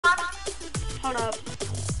hold up.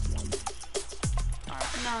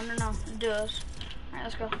 No, do this. Alright,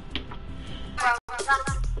 let's go.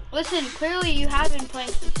 Listen, clearly you have been playing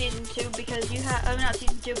season 2 because you have, not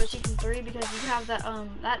season 2, but season 3 because you have that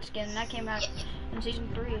that skin that came out in season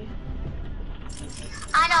 3.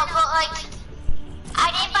 I know, but like,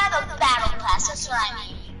 I didn't buy the battle pass. That's what I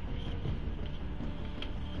mean.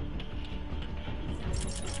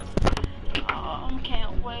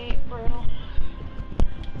 Can't wait, bro.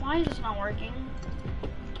 Why is this not working?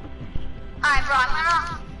 Alright, bro, I'm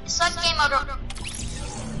gonna select game mode.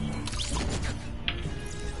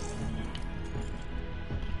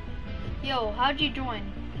 Yo, how'd you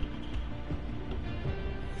join?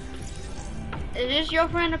 Is this your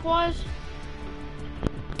friend Aquaz?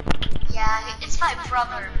 Yeah, it's my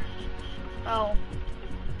brother. Oh.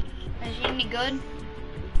 Is he any good?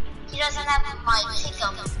 He doesn't have my pick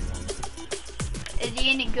him. Is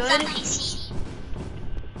he any good?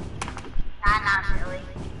 Nah, not really.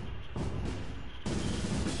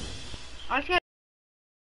 I just got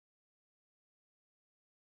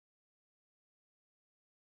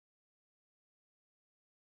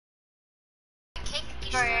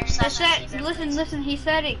listen, he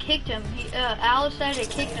said it kicked him. Alice said it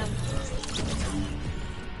kicked him.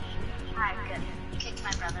 Alright, good. Kicked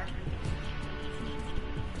my brother.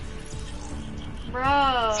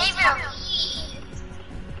 Bro. Xavier,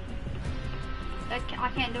 I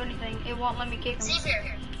can't do anything. It won't let me kick him.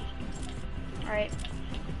 Xavier. Alright.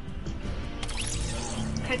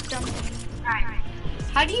 Kicked him. Alright.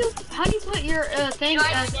 How do you put your thing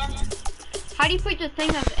as how do you put the thing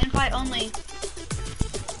as invite only?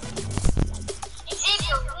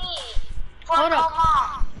 Xavier, hold up.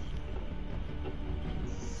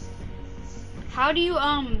 How do you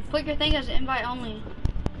put your thing as invite only?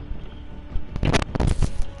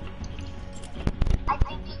 I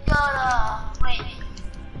think you go to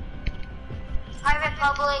private,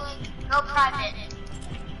 public, no private.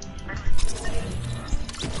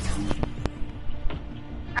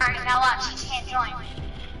 Alright, now watch, you can't join.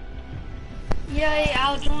 Yay,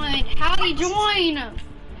 I'll join. How do you join?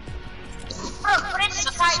 Bro, put it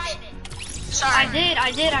in private. Sorry. I did.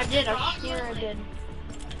 I swear I did.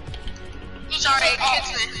 Sorry, it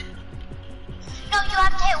kicked me. No, you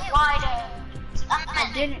have to hit Y to... I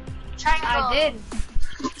didn't. Triangle. I did.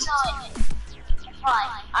 So,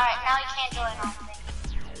 fine. Alright, now you can't join on thing.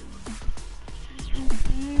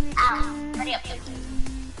 Ow, ready up.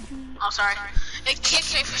 Oh, sorry. It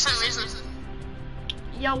kicked me for some reason.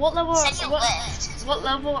 Yo, what level? What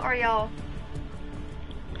level are y'all?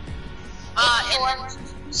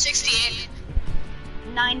 In 68.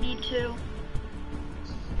 92.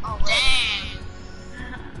 Oh, dang.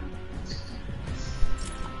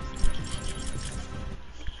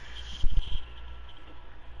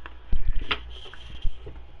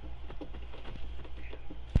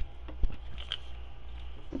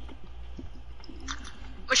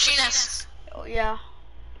 Machinist. Oh, yeah.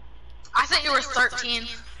 I thought you were 13.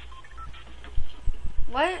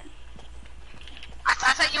 What? I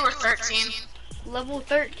thought you were 13. Level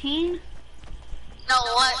 13? No,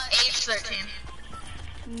 what? Age 13.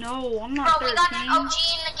 No, I'm not 13. Bro, we got an OG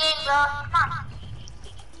in the game, bro. Come on.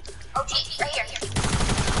 OG, right here.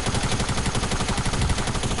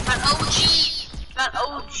 Got OG. Got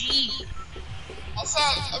OG. I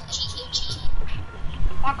said OG.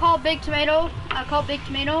 I call Big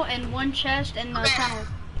Tomato and one chest in the tunnel.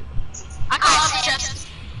 I call it chest.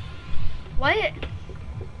 What?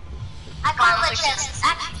 I call it chest.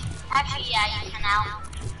 Actually, yeah, you can now.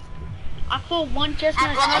 I call one chest in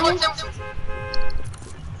the tunnel.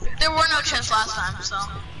 There were no chests last time, so.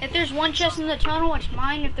 If there's one chest in the tunnel, it's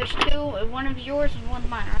mine. If there's two, one of yours and one's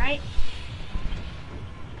mine, alright?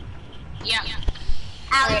 Yeah.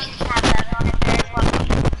 Allie, you can have that one if there is one.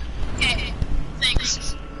 Okay,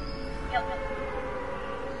 thanks. Yep.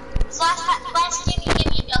 So last game you gave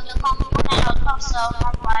me a double pump, one and a pump, so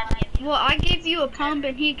that's why I gave you. Well, I gave you a pump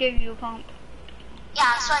and he gave you a pump.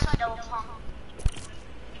 Yeah, so I can double pump.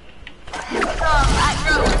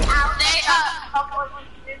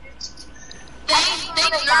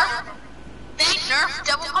 They nerfed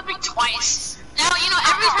double pumping twice. Now, you know,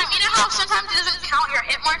 every time, you know how sometimes it doesn't count your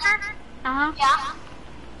hit marker? Uh-huh. Yeah.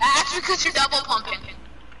 That's because you're double pumping.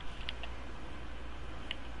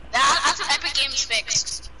 That's what Epic Games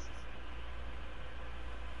fixed.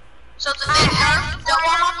 So they nerfed double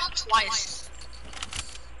pumping twice.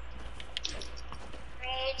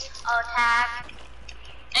 Great attack.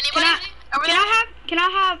 Anybody? Can I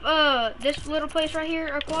have this little place right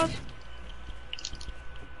here, Aquaz?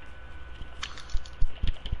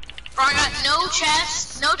 Bro, I got no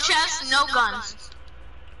chests, no guns.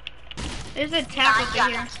 There's a tap over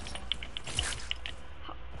here.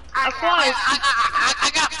 Aquatics.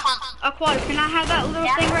 I got pumped. Aquatics, can I have that little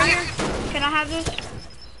Yeah, thing right here? Can I have this?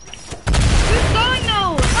 Who's throwing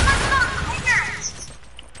those?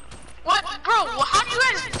 What, bro? How do you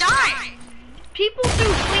guys die? People do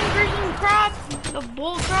clinkers and crap. The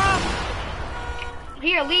bull crap.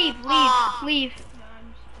 Here, leave.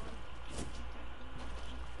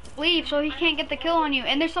 Leave so he can't get the kill on you.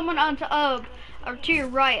 And there's someone on to your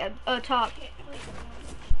right, top.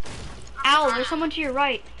 Owl, there's someone to your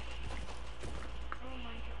right.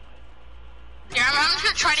 Yeah, I'm just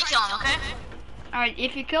gonna try to kill him, okay? Alright,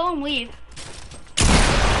 if you kill him, leave.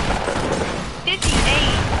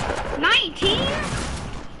 58. 19? Kill him.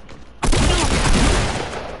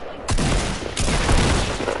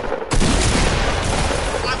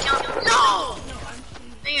 Wanna kill him? No!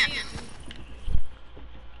 Damn.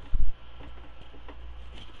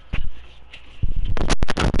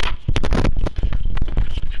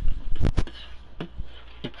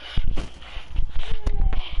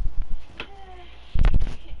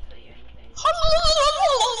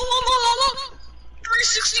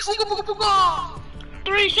 Ooga booga booga!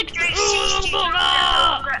 360 ooga booga!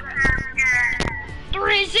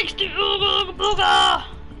 360 ooga booga!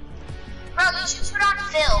 Bro, you should put on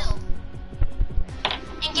Phil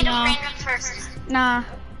and get a random person. Nah.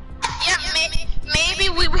 Yeah, maybe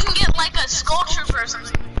we can get like a skull trooper or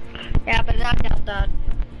something. Yeah, but I doubt that.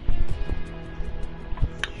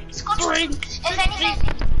 Skull trooper. If anything,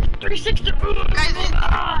 360 ooga guys,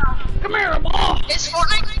 booga! Come here, ball! Is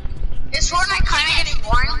Fortnite kind of getting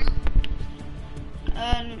boring?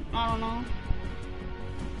 I don't know.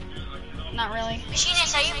 Not really.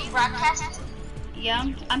 Machinist, are you broadcasting? Yeah,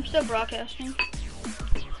 I'm still broadcasting.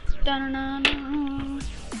 Da-na-na-na.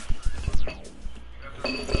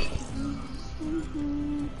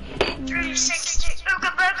 360 ooga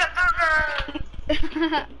booga booga!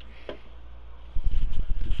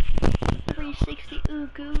 360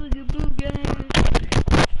 ooga booga.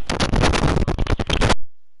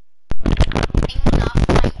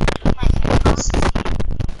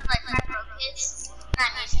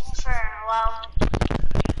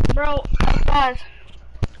 Bro, guys.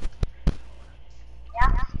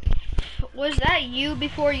 Yeah? Was that you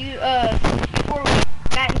before we got?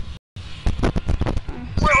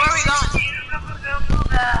 Where are we going?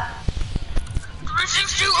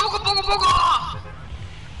 360 ooga booga booga!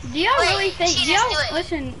 Do y'all really think?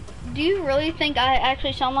 Listen. Do you really think I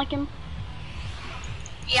actually sound like him?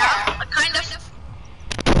 Yeah, kind of.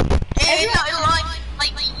 And,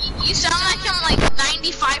 like you sound like him like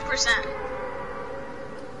 95%.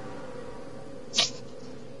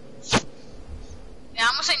 Yeah,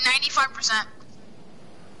 I'm gonna say 95%.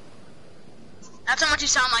 That's how much you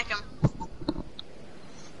sound like him.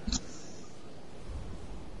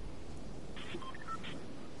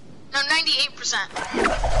 No, 98%.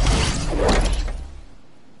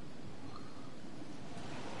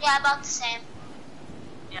 Yeah, about the same.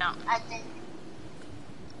 Yeah. I think.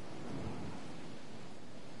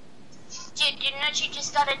 Dude, you know what you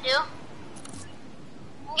just gotta do?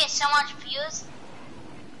 You get so much views.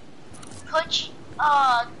 Put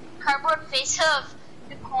cardboard face of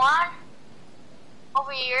the Quan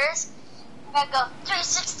over yours. You gotta go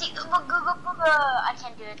 360 ooga googa booga. I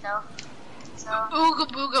can't do it though. So ooga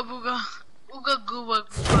booga booga. Ooga googa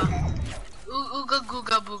googa. Ooga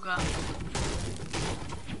googa booga.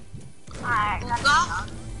 Alright, ooga.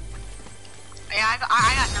 Yeah,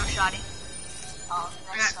 I got no shotty. Oh,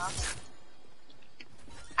 that sucks.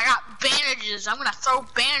 I got bandages. I'm gonna throw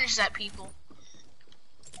bandages at people.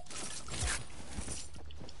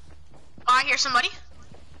 Oh, I hear somebody.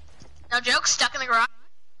 No joke, stuck in the garage.